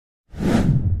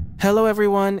Hello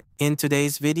everyone! In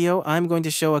today's video, I'm going to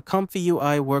show a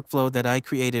ComfyUI workflow that I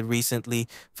created recently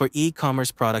for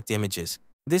e-commerce product images.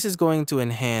 This is going to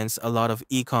enhance a lot of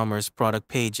e-commerce product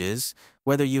pages,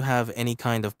 whether you have any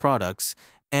kind of products,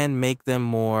 and make them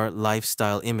more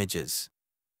lifestyle images.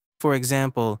 For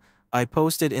example, I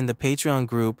posted in the Patreon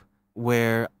group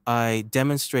where I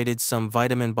demonstrated some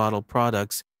vitamin bottle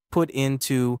products put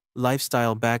into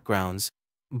lifestyle backgrounds,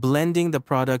 blending the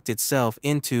product itself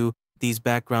into these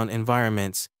background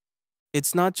environments.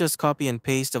 It's not just copy and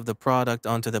paste of the product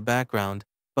onto the background,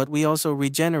 but we also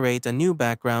regenerate a new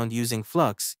background using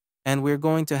Flux, and we're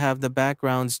going to have the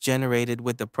backgrounds generated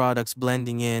with the products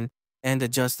blending in and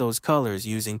adjust those colors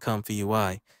using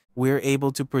ComfyUI. We're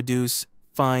able to produce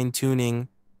fine-tuning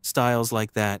styles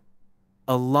like that.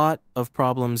 A lot of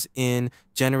problems in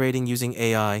generating using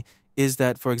AI is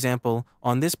that, for example,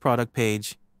 on this product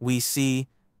page, we see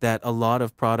that a lot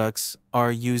of products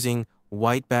are using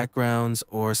white backgrounds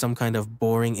or some kind of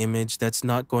boring image that's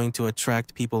not going to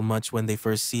attract people much when they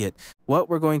first see it. What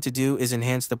we're going to do is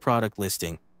enhance the product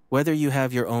listing. Whether you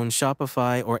have your own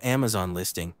Shopify or Amazon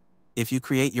listing, if you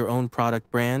create your own product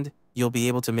brand, you'll be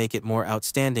able to make it more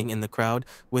outstanding in the crowd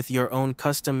with your own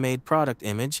custom-made product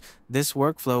image. This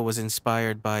workflow was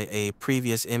inspired by a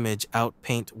previous image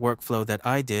outpaint workflow that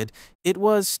I did. It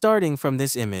was starting from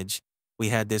this image. We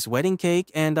had this wedding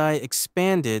cake, and I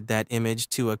expanded that image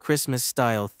to a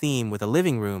Christmas-style theme with a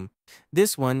living room.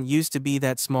 This one used to be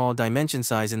that small dimension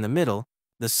size in the middle,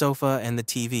 the sofa and the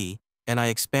TV, and I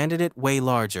expanded it way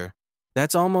larger.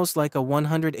 That's almost like a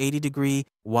 180-degree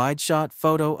wide-shot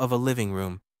photo of a living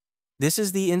room. This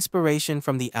is the inspiration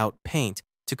from the outpaint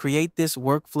to create this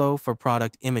workflow for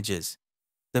product images.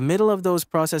 The middle of those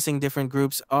processing different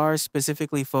groups are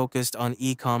specifically focused on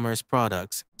e-commerce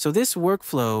products. So this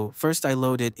workflow, first I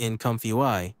loaded in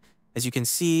ComfyUI. As you can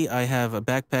see, I have a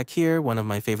backpack here, one of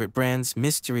my favorite brands,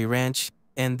 Mystery Ranch,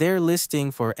 and their listing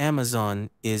for Amazon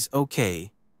is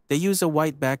okay. They use a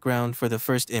white background for the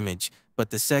first image, but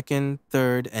the second,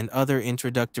 third, and other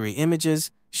introductory images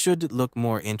should look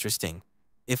more interesting.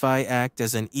 If I act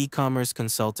as an e-commerce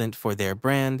consultant for their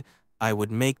brand, I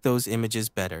would make those images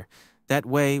better. That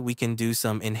way, we can do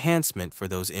some enhancement for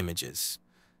those images.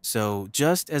 So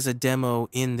just as a demo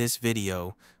in this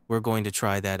video, we're going to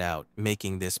try that out,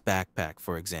 making this backpack,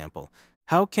 for example.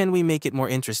 How can we make it more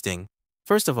interesting?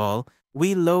 First of all,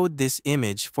 we load this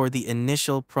image for the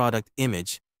initial product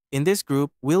image. In this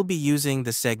group, we'll be using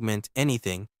the segment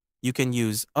anything. You can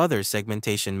use other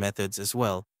segmentation methods as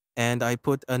well. And I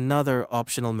put another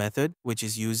optional method, which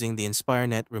is using the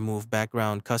InspireNet remove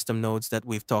background custom nodes that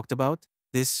we've talked about.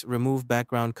 This remove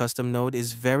background custom node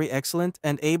is very excellent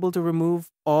and able to remove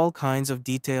all kinds of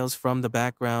details from the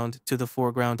background to the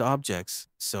foreground objects.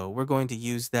 So we're going to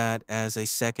use that as a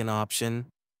second option.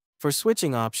 For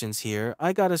switching options here,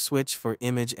 I got a switch for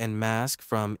image and mask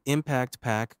from Impact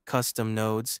Pack custom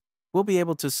nodes. We'll be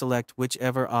able to select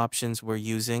whichever options we're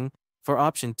using. For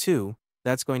option 2,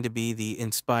 that's going to be the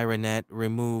InspireNet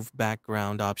remove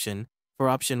background option. For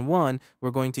option 1,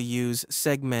 we're going to use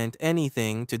segment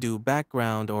anything to do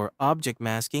background or object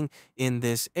masking in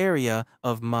this area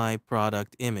of my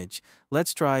product image.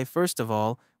 Let's try first of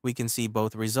all, we can see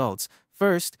both results.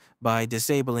 First, by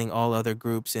disabling all other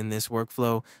groups in this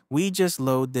workflow, we just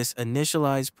load this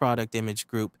initialized product image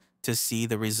group to see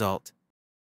the result.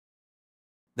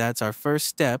 That's our first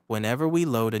step whenever we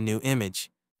load a new image.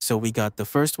 So we got the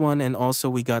first one and also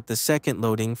we got the second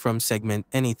loading from segment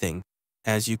anything.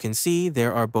 As you can see,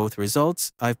 there are both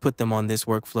results. I've put them on this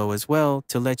workflow as well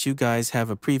to let you guys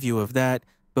have a preview of that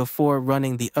before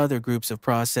running the other groups of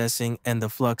processing and the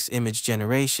Flux image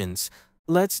generations.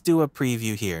 Let's do a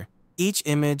preview here. Each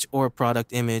image or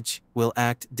product image will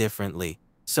act differently.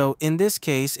 So in this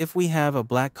case, if we have a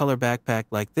black color backpack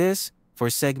like this, for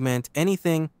segment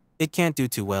anything, it can't do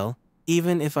too well,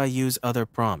 even if I use other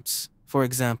prompts. For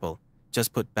example,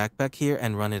 just put backpack here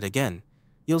and run it again.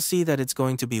 You'll see that it's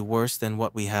going to be worse than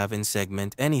what we have in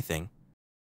segment anything.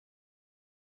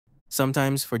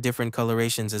 Sometimes for different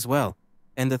colorations as well.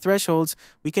 And the thresholds,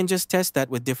 we can just test that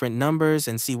with different numbers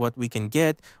and see what we can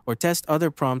get, or test other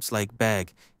prompts like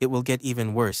bag. It will get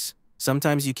even worse.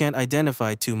 Sometimes you can't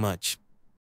identify too much.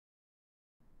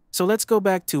 So let's go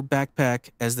back to backpack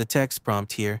as the text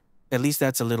prompt here. At least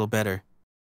that's a little better.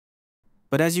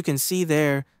 But as you can see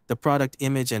there, the product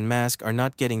image and mask are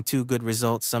not getting too good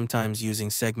results sometimes using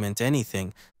segment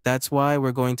anything. That's why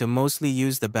we're going to mostly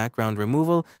use the background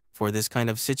removal for this kind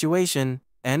of situation.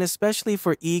 And especially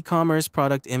for e-commerce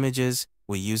product images,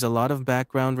 we use a lot of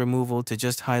background removal to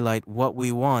just highlight what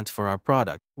we want for our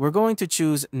product. We're going to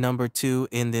choose number 2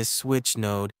 in this switch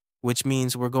node, which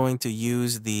means we're going to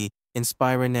use the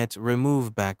InspireNet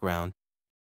remove background.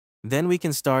 Then we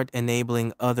can start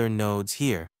enabling other nodes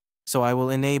here. So I will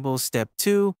enable step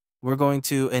 2. We're going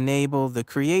to enable the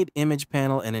create image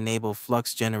panel and enable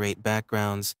Flux generate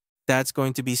backgrounds. That's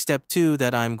going to be step 2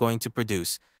 that I'm going to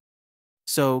produce.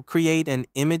 So create an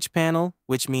image panel,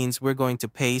 which means we're going to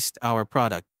paste our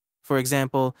product. For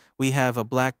example, we have a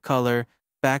black color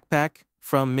backpack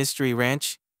from Mystery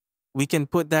Ranch. We can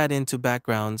put that into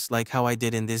backgrounds like how I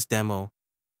did in this demo.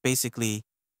 Basically,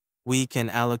 we can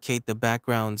allocate the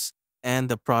backgrounds and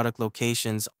the product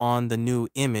locations on the new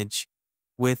image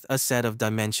with a set of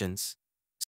dimensions.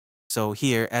 So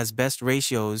here, as best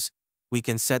ratios, we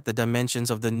can set the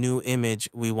dimensions of the new image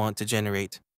we want to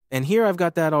generate. And here I've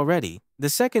got that already. The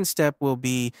second step will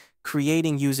be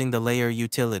creating using the layer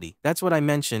utility. That's what I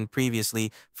mentioned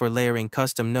previously for layering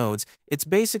custom nodes. It's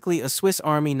basically a Swiss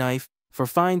Army knife for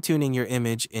fine-tuning your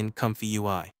image in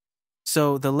ComfyUI.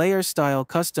 So the layer style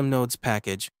custom nodes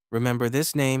package, remember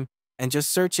this name, and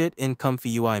just search it in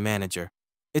ComfyUI Manager.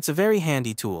 It's a very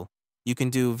handy tool. You can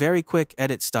do very quick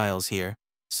edit styles here.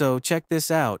 So check this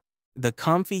out, the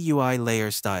ComfyUI layer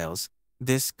styles.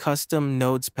 This custom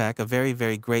nodes pack, a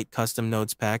very great custom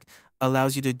nodes pack,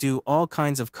 allows you to do all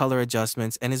kinds of color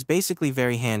adjustments and is basically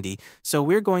very handy. So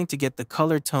we're going to get the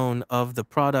color tone of the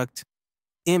product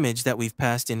image that we've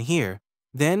passed in here.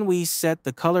 Then we set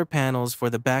the color panels for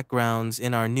the backgrounds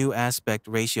in our new aspect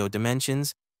ratio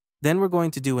dimensions. Then we're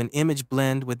going to do an image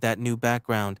blend with that new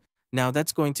background. Now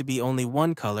that's going to be only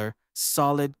one color,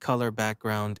 solid color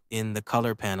background in the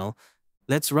color panel.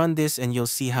 Let's run this and you'll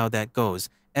see how that goes.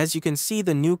 As you can see,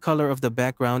 the new color of the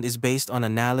background is based on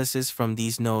analysis from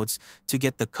these nodes to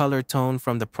get the color tone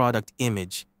from the product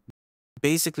image.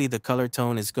 Basically, the color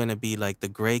tone is going to be like the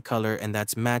gray color, and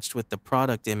that's matched with the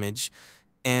product image.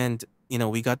 And,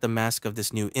 we got the mask of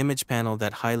this new image panel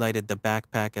that highlighted the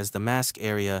backpack as the mask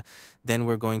area. Then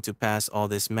we're going to pass all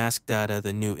this mask data,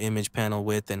 the new image panel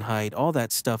width and height, all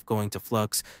that stuff going to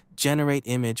Flux, generate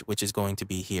image, which is going to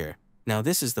be here. Now,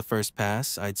 this is the first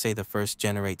pass. I'd say the first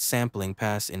generate sampling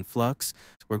pass in Flux.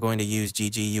 We're going to use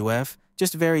gguf,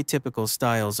 just very typical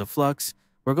styles of Flux.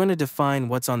 We're going to define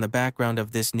what's on the background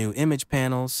of this new image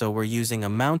panel, so we're using a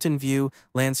mountain view,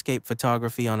 landscape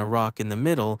photography on a rock in the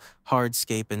middle,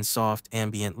 hardscape and soft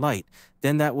ambient light.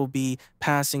 Then that will be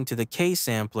passing to the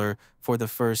K-sampler for the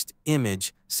first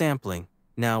image sampling.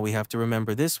 Now we have to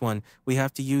remember this one. We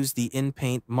have to use the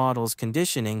in-paint models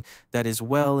conditioning that is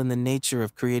well in the nature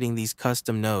of creating these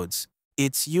custom nodes.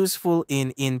 It's useful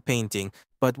in in-painting,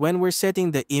 but when we're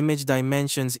setting the image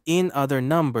dimensions in other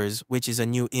numbers, which is a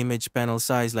new image panel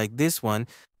size like this one,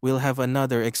 we'll have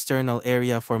another external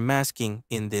area for masking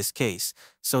in this case.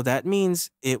 So that means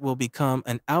it will become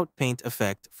an outpaint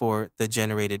effect for the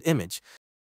generated image.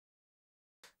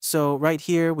 So right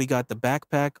here, we got the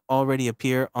backpack already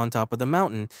appear on top of the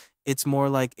mountain. It's more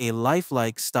like a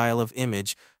lifelike style of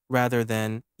image rather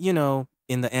than,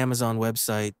 in the Amazon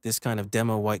website, this kind of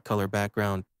demo white color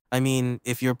background. I mean,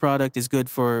 if your product is good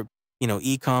for,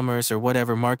 e-commerce or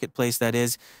whatever marketplace that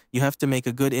is, you have to make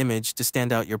a good image to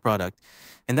stand out your product.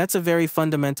 And that's a very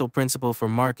fundamental principle for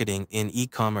marketing in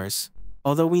e-commerce.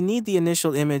 Although we need the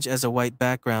initial image as a white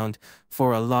background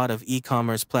for a lot of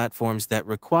e-commerce platforms that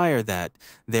require that,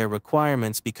 their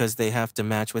requirements because they have to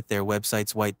match with their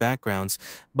website's white backgrounds,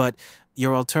 but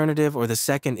your alternative or the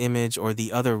second image or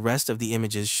the other rest of the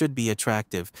images should be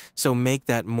attractive, so make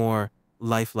that more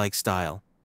lifelike style.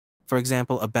 For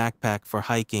example, a backpack for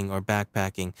hiking or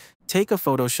backpacking. Take a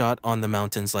photo shot on the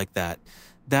mountains like that.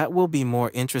 That will be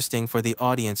more interesting for the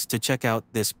audience to check out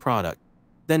this product.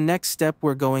 Then next step,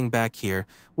 we're going back here,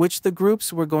 which the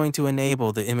groups we're going to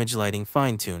enable the image lighting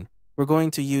fine-tune. We're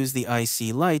going to use the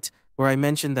IC light, where I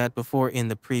mentioned that before in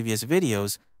the previous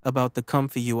videos about the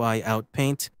ComfyUI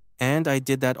outpaint, and I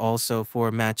did that also for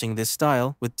matching this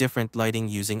style with different lighting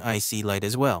using IC light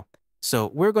as well.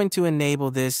 So we're going to enable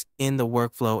this in the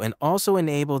workflow and also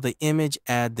enable the image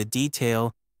add the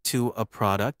detail to a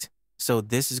product. So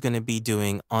this is going to be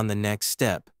doing on the next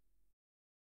step.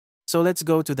 So let's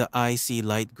go to the IC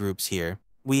light groups here.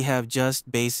 We have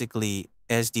just basically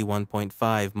SD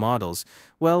 1.5 models.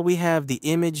 Well, we have the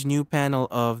image new panel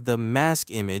of the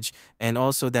mask image, and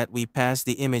also that we pass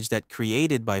the image that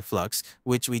created by Flux,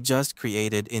 which we just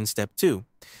created in step 2.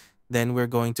 Then we're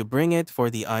going to bring it for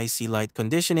the IC light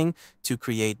conditioning to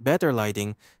create better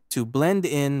lighting, to blend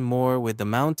in more with the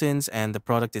mountains and the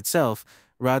product itself,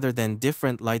 rather than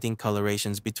different lighting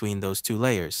colorations between those two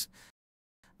layers.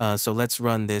 So let's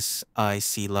run this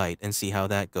IC light and see how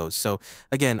that goes. So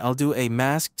again, I'll do a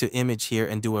mask to image here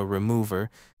and do a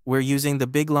remover. We're using the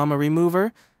Big Llama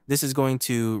remover. This is going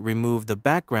to remove the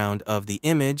background of the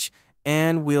image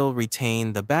and we'll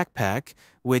retain the backpack,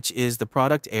 which is the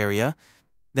product area.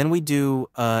 Then we do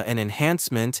an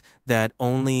enhancement that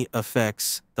only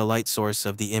affects the light source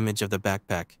of the image of the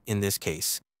backpack in this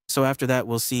case. So after that,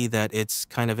 we'll see that it's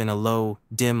kind of in a low,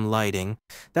 dim lighting.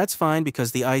 That's fine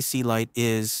because the IC light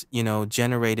is,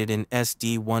 generated in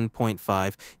SD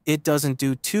 1.5. It doesn't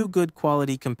do too good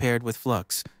quality compared with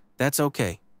Flux. That's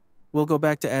okay. We'll go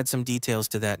back to add some details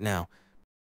to that now.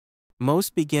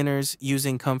 Most beginners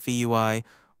using ComfyUI,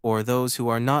 or those who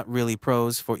are not really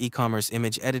pros for e-commerce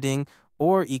image editing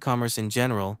or e-commerce in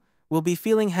general, will be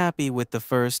feeling happy with the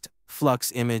first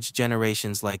Flux image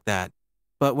generations like that.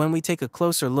 But when we take a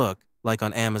closer look, like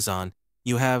on Amazon,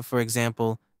 you have, for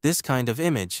example, this kind of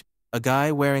image, a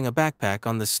guy wearing a backpack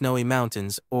on the snowy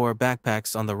mountains or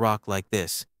backpacks on the rock like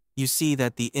this. You see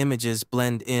that the images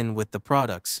blend in with the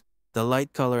products. The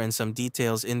light color and some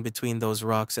details in between those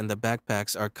rocks and the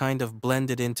backpacks are kind of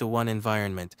blended into one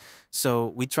environment, so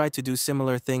we try to do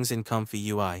similar things in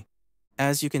ComfyUI.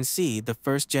 As you can see, the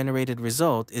first generated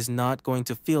result is not going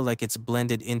to feel like it's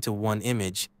blended into one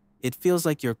image. It feels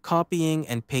like you're copying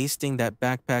and pasting that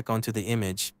backpack onto the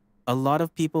image. A lot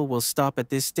of people will stop at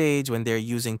this stage when they're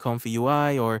using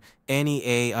ComfyUI or any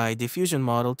AI diffusion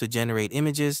model to generate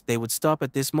images. They would stop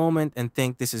at this moment and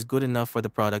think this is good enough for the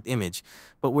product image.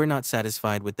 But we're not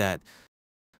satisfied with that.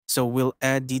 So we'll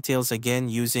add details again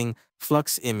using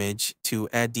Flux image to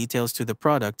add details to the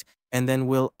product, and then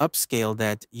we'll upscale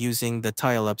that using the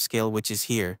tile upscale, which is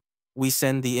here. We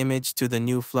send the image to the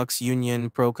new Flux Union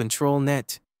Pro Control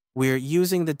Net. We're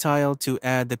using the tile to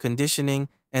add the conditioning,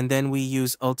 and then we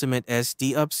use Ultimate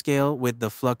SD upscale with the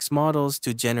Flux models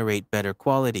to generate better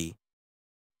quality.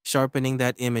 Sharpening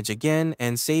that image again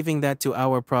and saving that to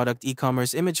our product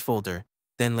e-commerce image folder.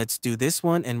 Then let's do this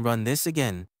one and run this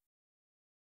again.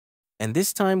 And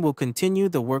this time we'll continue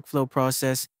the workflow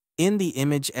process in the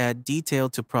image add detail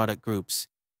to product groups.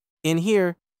 In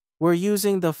here, we're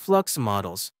using the Flux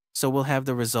models, so we'll have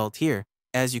the result here.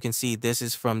 As you can see, this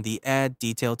is from the add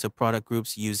detail to product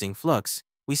groups using Flux.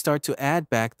 We start to add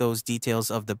back those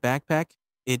details of the backpack.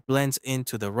 It blends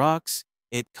into the rocks.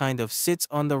 It kind of sits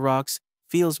on the rocks,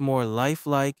 feels more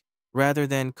lifelike rather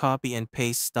than copy and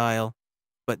paste style.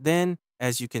 But then,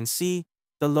 as you can see,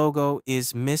 the logo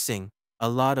is missing. A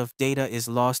lot of data is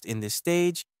lost in this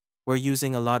stage. We're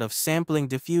using a lot of sampling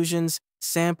diffusions,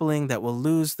 sampling that will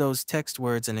lose those text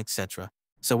words and etc.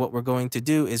 So what we're going to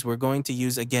do is we're going to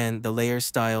use again the layer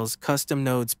styles custom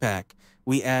nodes pack.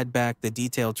 We add back the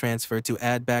detail transfer to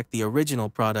add back the original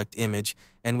product image,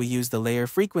 and we use the layer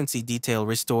frequency detail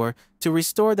restore to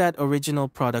restore that original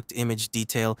product image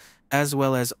detail as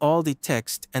well as all the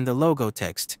text and the logo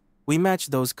text. We match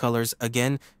those colors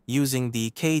again using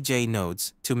the KJ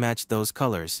nodes to match those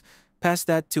colors. Pass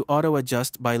that to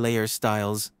auto-adjust by layer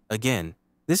styles again.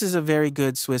 This is a very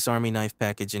good Swiss Army knife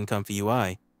package in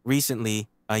ComfyUI. Recently,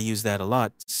 I use that a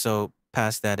lot, so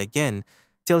pass that again.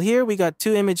 Till here, we got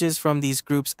two images from these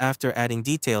groups after adding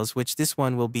details, which this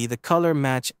one will be the color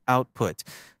match output.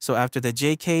 So after the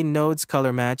JK nodes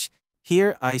color match,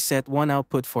 here I set one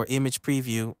output for image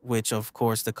preview, which of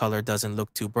course the color doesn't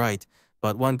look too bright.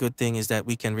 But one good thing is that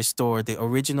we can restore the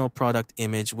original product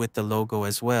image with the logo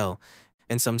as well.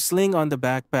 And some sling on the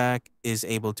backpack is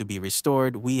able to be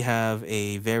restored. We have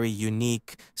a very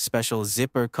unique special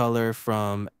zipper color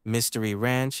from Mystery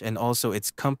Ranch, and also its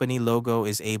company logo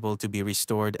is able to be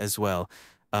restored as well.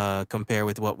 Compare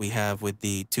with what we have with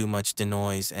the too much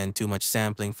denoise and too much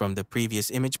sampling from the previous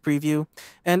image preview.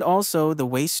 And also the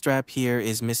waist strap here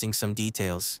is missing some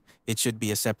details. It should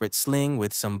be a separate sling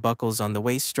with some buckles on the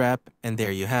waist strap, and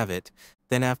there you have it.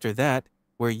 Then after that,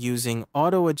 we're using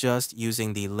auto-adjust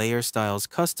using the layer styles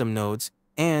custom nodes,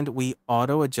 and we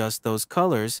auto-adjust those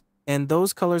colors, and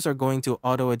those colors are going to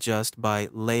auto-adjust by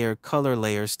layer color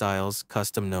layer styles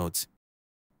custom nodes.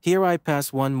 Here I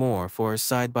pass one more for a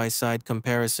side-by-side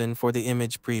comparison for the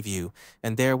image preview,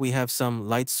 and there we have some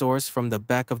light source from the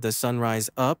back of the sunrise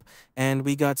up, and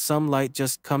we got some light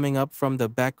just coming up from the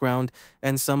background,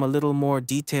 and some a little more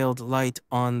detailed light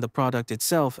on the product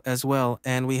itself as well,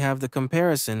 and we have the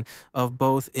comparison of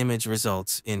both image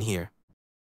results in here.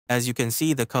 As you can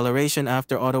see, the coloration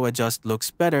after auto-adjust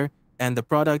looks better, and the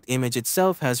product image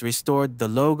itself has restored the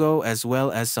logo as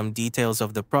well as some details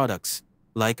of the products.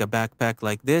 Like a backpack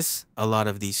like this, a lot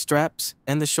of these straps,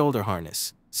 and the shoulder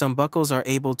harness. Some buckles are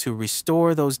able to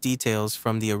restore those details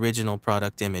from the original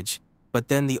product image, but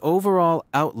then the overall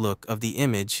outlook of the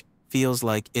image feels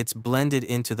like it's blended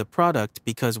into the product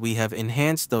because we have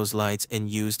enhanced those lights and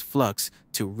used Flux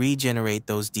to regenerate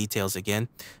those details again,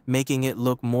 making it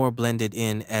look more blended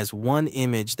in as one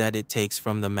image that it takes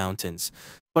from the mountains.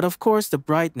 But of course, the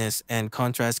brightness and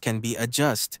contrast can be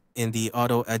adjusted in the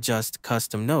Auto Adjust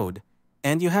custom node,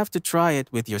 and you have to try it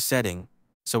with your setting.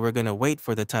 So we're going to wait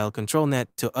for the tile control net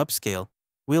to upscale.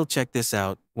 We'll check this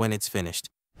out when it's finished.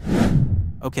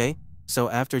 Okay, so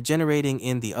after generating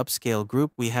in the upscale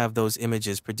group, we have those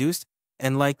images produced,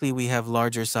 and likely we have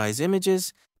larger size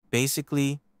images.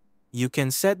 Basically, you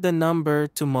can set the number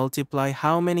to multiply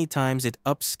how many times it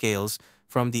upscales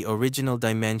from the original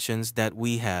dimensions that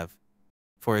we have.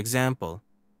 For example,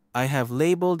 I have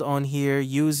labeled on here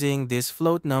using this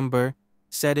float number,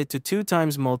 set it to 2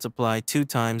 times multiply 2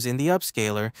 times in the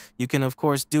upscaler. You can of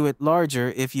course do it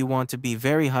larger if you want to be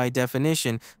very high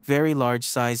definition, very large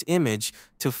size image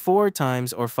to 4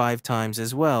 times or 5 times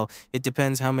as well. It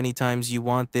depends how many times you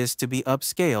want this to be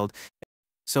upscaled.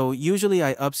 So usually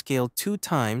I upscale 2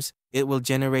 times. It will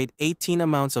generate 18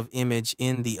 amounts of image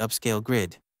in the upscale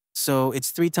grid. So it's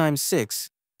 3 times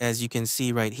 6, as you can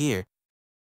see right here.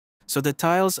 So the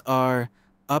tiles are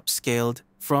upscaled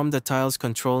from the tiles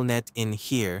control net in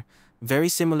here, very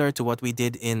similar to what we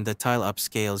did in the tile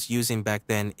upscales using back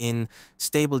then in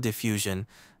Stable Diffusion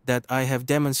that I have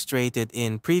demonstrated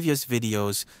in previous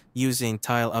videos using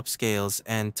tile upscales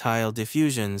and tile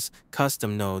diffusions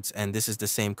custom nodes, and this is the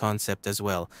same concept as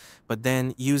well. But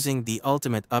then using the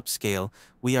ultimate upscale,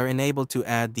 we are enabled to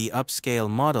add the upscale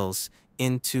models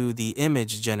into the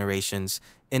image generations,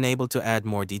 enabled to add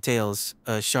more details,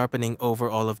 sharpening over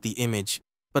all of the image.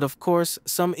 But of course,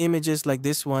 some images like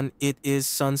this one, it is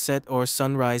sunset or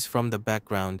sunrise from the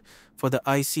background. For the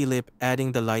icy lip,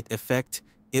 adding the light effect,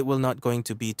 it will not going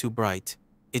to be too bright.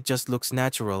 It just looks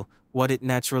natural, what it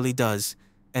naturally does.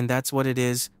 And that's what it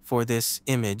is for this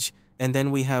image. And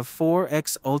then we have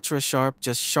 4x ultra sharp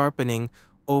just sharpening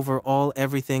over all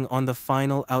everything on the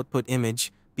final output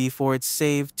image before it's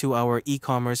saved to our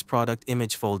e-commerce product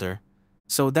image folder.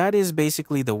 So that is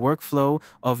basically the workflow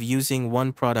of using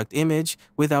one product image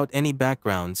without any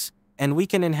backgrounds. And we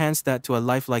can enhance that to a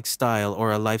lifelike style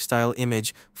or a lifestyle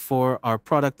image for our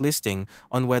product listing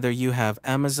on whether you have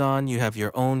Amazon, you have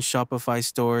your own Shopify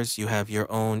stores, you have your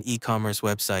own e-commerce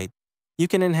website. You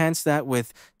can enhance that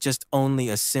with just only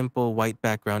a simple white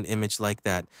background image like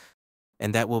that.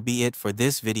 And that will be it for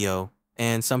this video.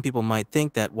 And some people might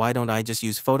think that why don't I just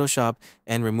use Photoshop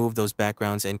and remove those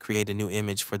backgrounds and create a new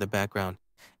image for the background?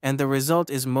 And the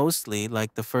result is mostly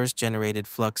like the first generated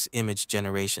Flux image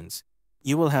generations.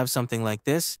 You will have something like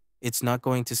this. It's not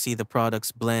going to see the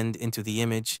products blend into the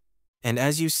image. And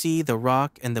as you see the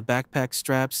rock and the backpack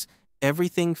straps,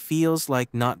 everything feels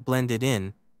like not blended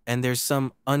in. And there's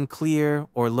some unclear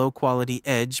or low quality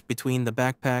edge between the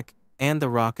backpack and the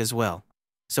rock as well.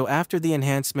 So after the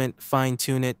enhancement,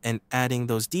 fine-tune it, and adding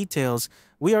those details,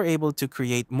 we are able to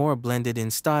create more blended-in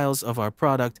styles of our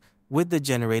product with the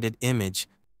generated image.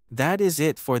 That is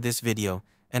it for this video,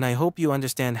 and I hope you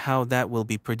understand how that will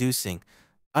be producing.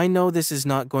 I know this is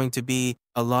not going to be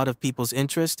a lot of people's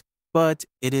interest, but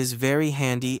it is very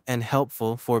handy and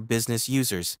helpful for business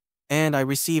users. And I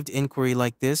received inquiry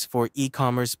like this for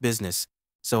e-commerce business.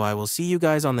 So I will see you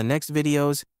guys on the next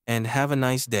videos, and have a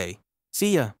nice day.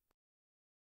 See ya!